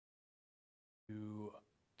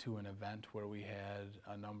to an event where we had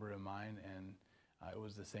a number in mind, and it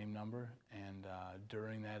was the same number. And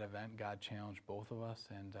during that event, God challenged both of us.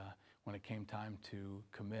 And when it came time to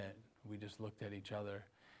commit, we just looked at each other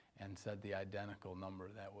and said the identical number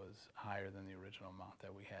that was higher than the original amount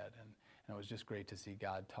that we had. And it was just great to see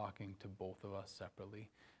God talking to both of us separately,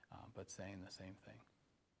 but saying the same thing.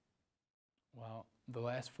 Well, the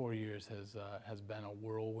last 4 years has been a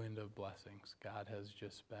whirlwind of blessings. God has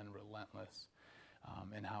just been relentless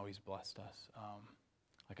in how He's blessed us.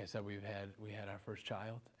 Like I said, we had our first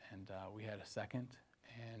child, and we had a second,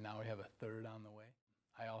 and now we have a third on the way.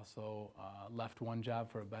 I also left one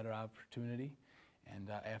job for a better opportunity, and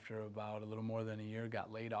after about a little more than a year,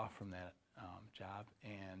 got laid off from that job,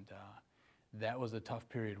 and that was a tough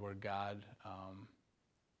period where God,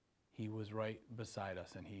 He was right beside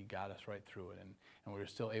us, and He got us right through it, and we were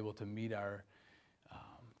still able to meet our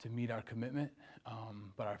commitment,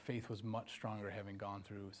 but our faith was much stronger having gone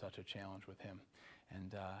through such a challenge with Him.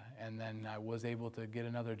 And then I was able to get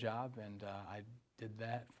another job, and I did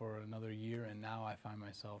that for another year, and now I find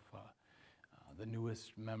myself the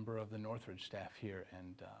newest member of the Northridge staff here,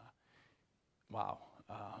 and wow,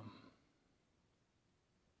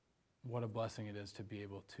 what a blessing it is to be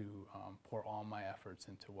able to pour all my efforts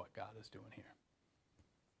into what God is doing here.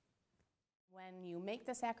 When you make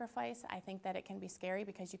the sacrifice, I think that it can be scary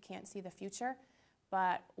because you can't see the future.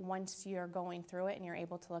 But once you're going through it and you're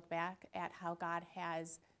able to look back at how God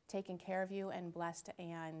has taken care of you and blessed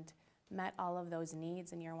and met all of those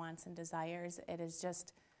needs and your wants and desires, it is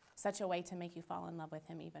just such a way to make you fall in love with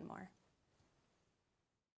Him even more.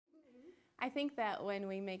 I think that when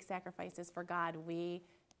we make sacrifices for God, we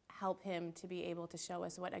help Him to be able to show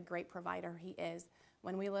us what a great provider He is.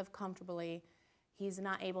 When we live comfortably, He's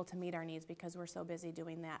not able to meet our needs because we're so busy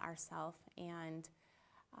doing that ourselves. And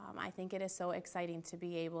I think it is so exciting to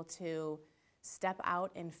be able to step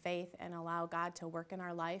out in faith and allow God to work in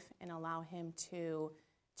our life and allow Him to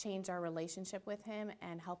change our relationship with Him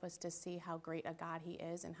and help us to see how great a God He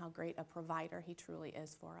is and how great a provider He truly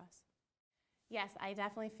is for us. Yes, I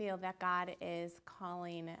definitely feel that God is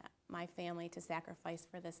calling my family to sacrifice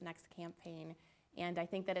for this next campaign, and I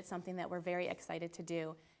think that it's something that we're very excited to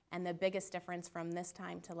do. And the biggest difference from this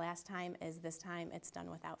time to last time is this time it's done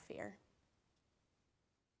without fear.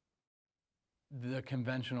 The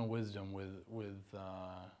conventional wisdom with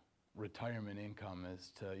retirement income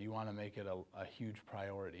is you want to make it a huge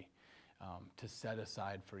priority to set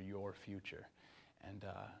aside for your future. And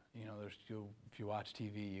you know, if you watch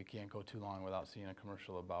TV, you can't go too long without seeing a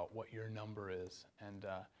commercial about what your number is. And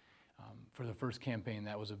for the first campaign,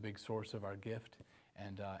 that was a big source of our gift.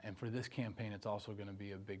 And for this campaign, it's also going to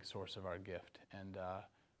be a big source of our gift. And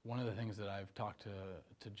one of the things that I've talked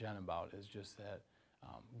to Jen about is just that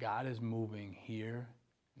God is moving here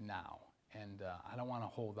now. And I don't want to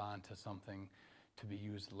hold on to something to be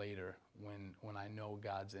used later when I know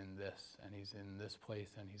God's in this, and He's in this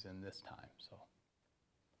place, and He's in this time. So.